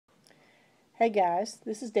Hey guys,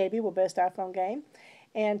 this is Debbie with Best iPhone Game,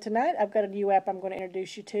 and tonight I've got a new app I'm going to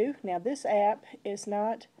introduce you to. Now this app is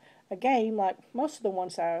not a game like most of the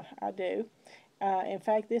ones I do. In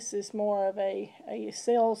fact, this is more of a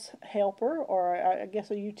sales helper, or I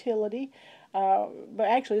guess a utility, but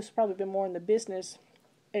actually this has probably been more in the business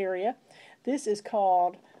area. This is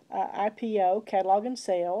called Ipo Catalog and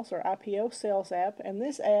Sales, or Ipo Sales App, and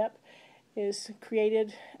this app is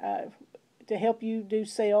created to help you do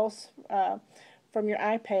sales from your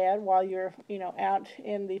iPad while you're out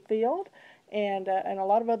in the field, and a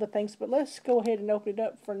lot of other things. But let's go ahead and open it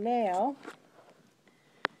up for now,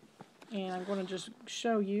 and I'm going to just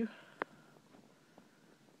show you.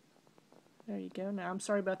 There you go. Now I'm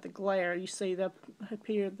sorry about the glare. You see that up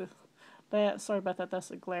here, sorry about that. That's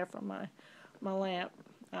the glare from my lamp.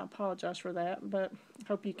 I apologize for that, but I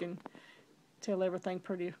hope you can tell everything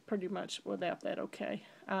pretty much without that okay.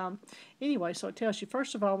 Anyway, so it tells you,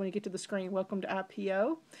 first of all, when you get to the screen, welcome to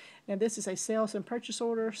IPO. Now this is a sales and purchase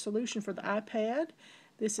order solution for the iPad.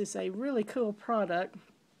 This is a really cool product.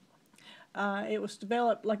 It was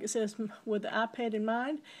developed, like it says, with the iPad in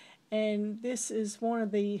mind, and this is one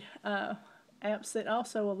of the apps that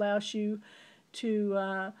also allows you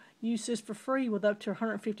to use this for free with up to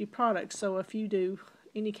 150 products. So if you do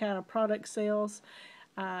any kind of product sales,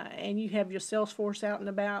 and you have your sales force out and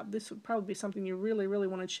about, this would probably be something you really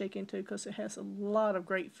want to check into, because it has a lot of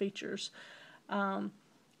great features. For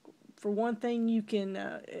one thing, you can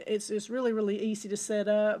it's really easy to set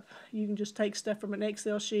up. You can just take stuff from an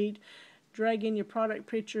Excel sheet, drag in your product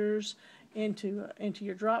pictures into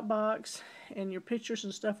your Dropbox, and your pictures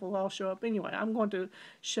and stuff will all show up. Anyway, I'm going to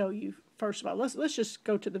show you. First of all, let's just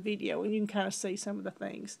go to the video, and you can kind of see some of the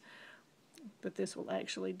things that this will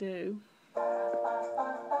actually do.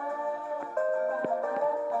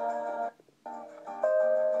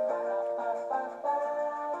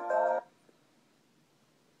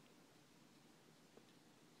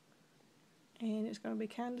 And it's going to be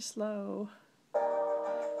kind of slow.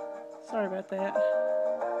 Sorry about that.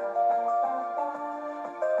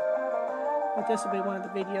 But this will be one of the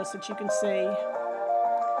videos that you can see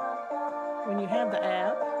when you have the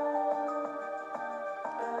app.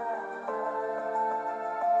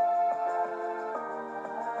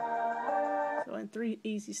 So in 3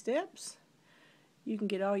 easy steps, you can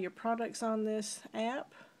get all your products on this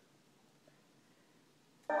app.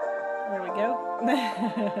 There we go.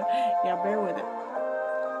 Yeah, bear with it.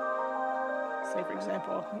 Say, for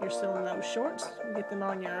example, you're selling those shorts. You get them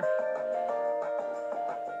on your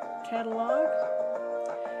catalog.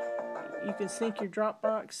 You can sync your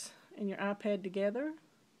Dropbox and your iPad together.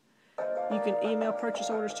 You can email purchase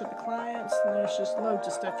orders to the clients, and there's just loads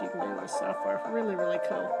of stuff you can do with this software. Really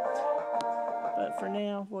cool. But for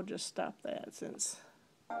now, we'll just stop that, since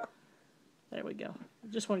there we go. I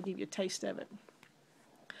just want to give you a taste of it.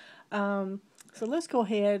 So let's go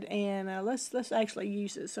ahead and let's actually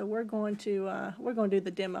use it. So we're going to do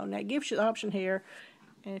the demo. Now it gives you the option here,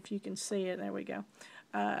 and if you can see it, there we go.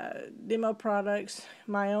 Demo products,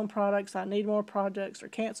 my own products, I need more products, or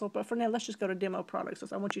cancel. But for now, let's just go to demo products,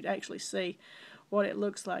 because I want you to actually see what it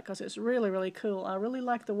looks like, because it's really cool. I really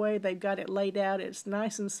like the way they've got it laid out. It's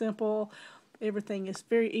nice and simple. Everything is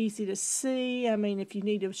very easy to see. I mean, if you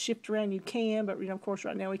need to shift around, you can, but of course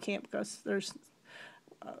right now we can't, because there's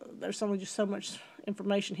only just so much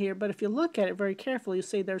information here. But if you look at it very carefully, you'll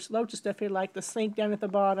see there's loads of stuff here, like the sync down at the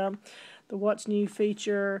bottom, the what's new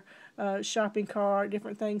feature, shopping cart,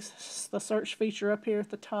 different things, the search feature up here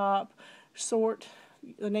at the top, sort,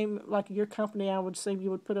 the name, like your company, I would say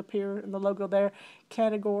you would put up here in the logo there,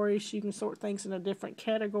 categories, you can sort things into different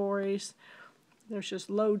categories. There's just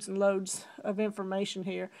loads and loads of information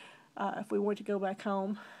here. If we want to go back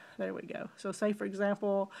home, there we go. So say, for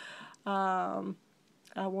example,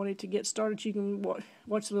 I wanted to get started. You can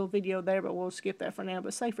watch a little video there, but we'll skip that for now.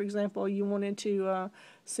 But say, for example, you wanted to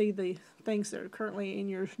see the things that are currently in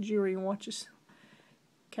your jewelry and watches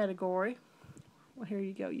category. Well, here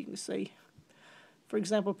you go. You can see, for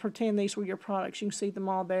example, pretend these were your products. You can see them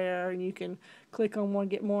all there, and you can click on one,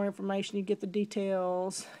 get more information. You get the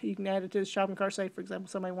details. You can add it to the shopping cart. Say, for example,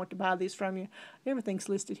 somebody wants to buy these from you. Everything's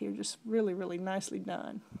listed here. Just really nicely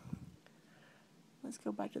done. Let's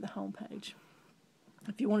go back to the home page.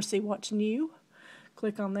 If you want to see what's new,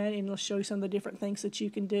 click on that, and it'll show you some of the different things that you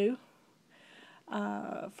can do.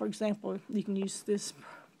 For example, you can use this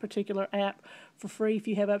particular app for free if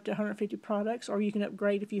you have up to 150 products, or you can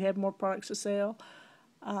upgrade if you have more products to sell.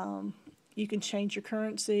 You can change your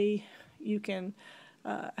currency. You can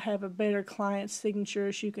have a better client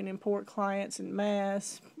signatures. You can import clients en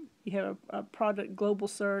masse. You have a product global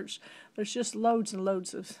search. There's just loads and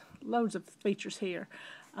loads of features here.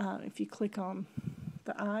 If you click on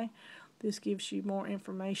the eye, this gives you more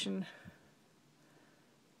information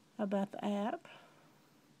about the app.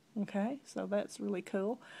 Okay, so that's really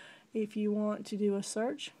cool. If you want to do a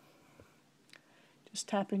search, just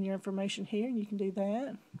type in your information here and you can do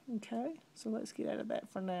that. Okay, so let's get out of that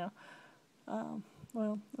for now.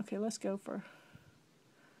 Well, okay, let's go for,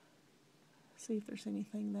 see if there's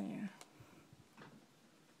anything there.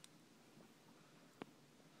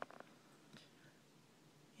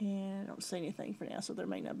 And I don't see anything for now, so there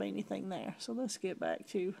may not be anything there. So let's get back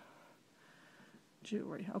to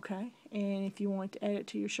jewelry. Okay, and if you want to add it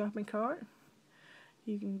to your shopping cart,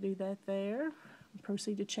 you can do that there.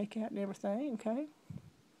 Proceed to checkout and everything. Okay.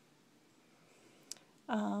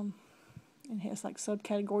 It has like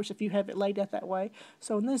subcategories if you have it laid out that way.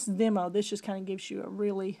 So in this demo, this just kind of gives you a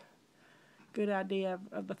really good idea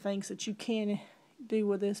of the things that you can do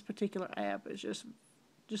with this particular app. It's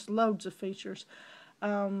just loads of features.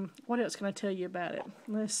 What else can I tell you about it?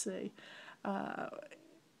 Let's see. I'd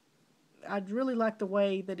really like the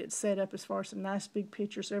way that it's set up as far as some nice big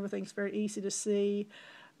pictures. So everything's very easy to see.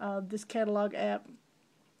 This catalog app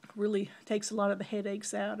really takes a lot of the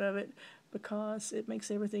headaches out of it because it makes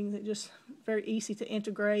everything just very easy to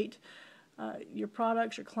integrate. Your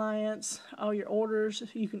products, your clients, all your orders,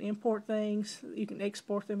 you can import things, you can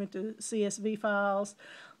export them into CSV files.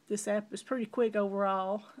 This app is pretty quick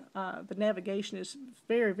overall. The navigation is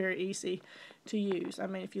very, very easy to use. I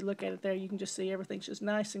mean, if you look at it there, you can just see everything's just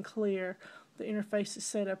nice and clear. The interface is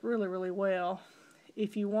set up really, really well.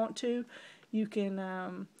 If you want to, you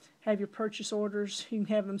can have your purchase orders. You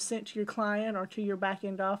can have them sent to your client or to your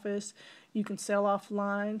back-end office. You can sell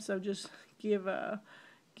offline, so just give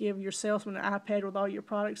your salesman an iPad with all your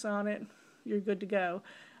products on it. You're good to go.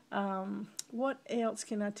 What else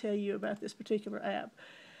can I tell you about this particular app?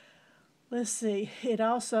 Let's see. It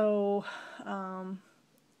also,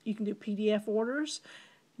 you can do PDF orders.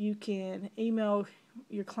 You can email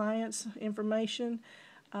your clients information.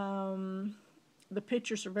 The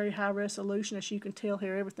pictures are very high resolution, as you can tell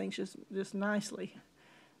here. Everything's just nicely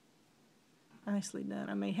done.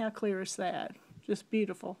 I mean, how clear is that? Just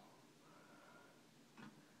beautiful.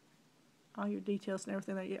 All your details and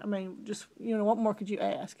everything. I mean, just, you know, what more could you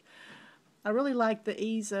ask? I really like the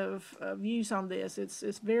ease of use on this.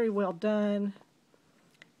 It's very well done.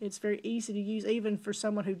 It's very easy to use, even for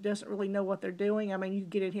someone who doesn't really know what they're doing. I mean, you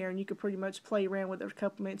get in here and you can pretty much play around with it a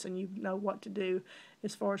couple minutes and you know what to do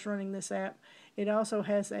as far as running this app. It also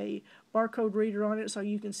has a barcode reader on it, so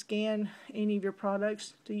you can scan any of your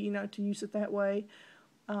products to use it that way.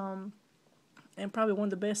 And probably one of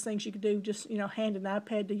the best things you could do, just hand an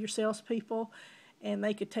iPad to your salespeople, and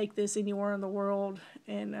they could take this anywhere in the world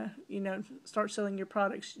and start selling your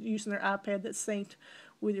products using their iPad that's synced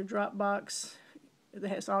with your Dropbox that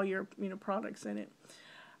has all your products in it.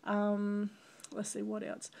 Let's see what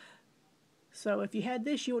else. So if you had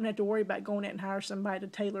this, you wouldn't have to worry about going out and hire somebody to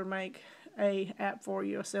tailor make a app for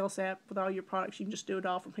you, a sales app with all your products. You can just do it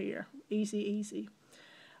all from here. Easy, easy.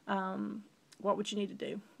 What would you need to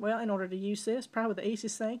do? Well, in order to use this, probably the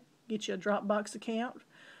easiest thing, get you a Dropbox account,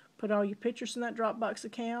 put all your pictures in that Dropbox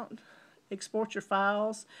account, export your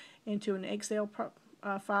files into an Excel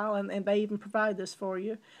file, and they even provide this for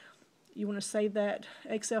you. You want to save that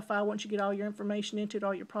Excel file once you get all your information into it,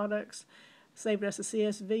 all your products. Save it as a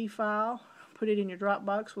CSV file, put it in your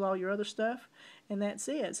Dropbox with all your other stuff, and that's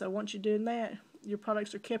it. So once you're doing that, your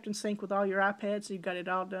products are kept in sync with all your iPads, so you've got it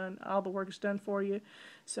all done. All the work is done for you.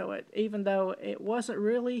 So even though it wasn't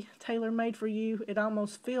really tailor-made for you, it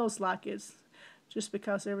almost feels like it's just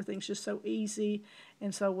because everything's just so easy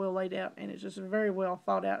and so well laid out, and it's just a very well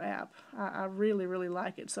thought out app. I really, really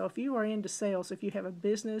like it. So if you are into sales, if you have a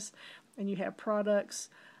business and you have products,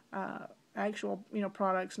 actual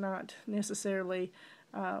products, not necessarily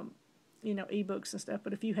ebooks and stuff,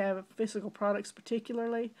 but if you have physical products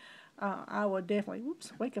particularly, I would definitely,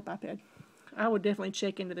 wake up iPad. I would definitely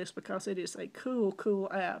check into this because it is a cool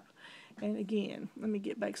app. And again, let me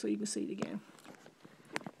get back so you can see it again.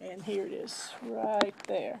 And here it is, right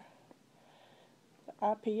there. The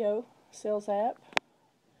Ipo Sales App.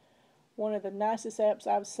 One of the nicest apps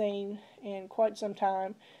I've seen in quite some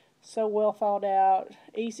time. So well thought out,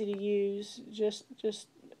 easy to use, just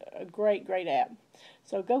a great app.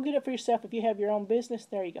 So go get it for yourself if you have your own business.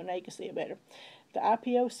 There you go, now you can see it better. The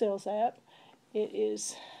Ipo Sales App. It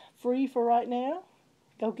is free for right now.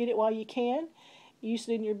 Go get it while you can. Use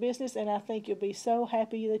it in your business, and I think you'll be so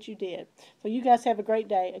happy that you did. So you guys have a great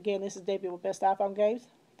day. Again, this is Debbie with Best iPhone Games.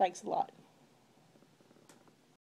 Thanks a lot.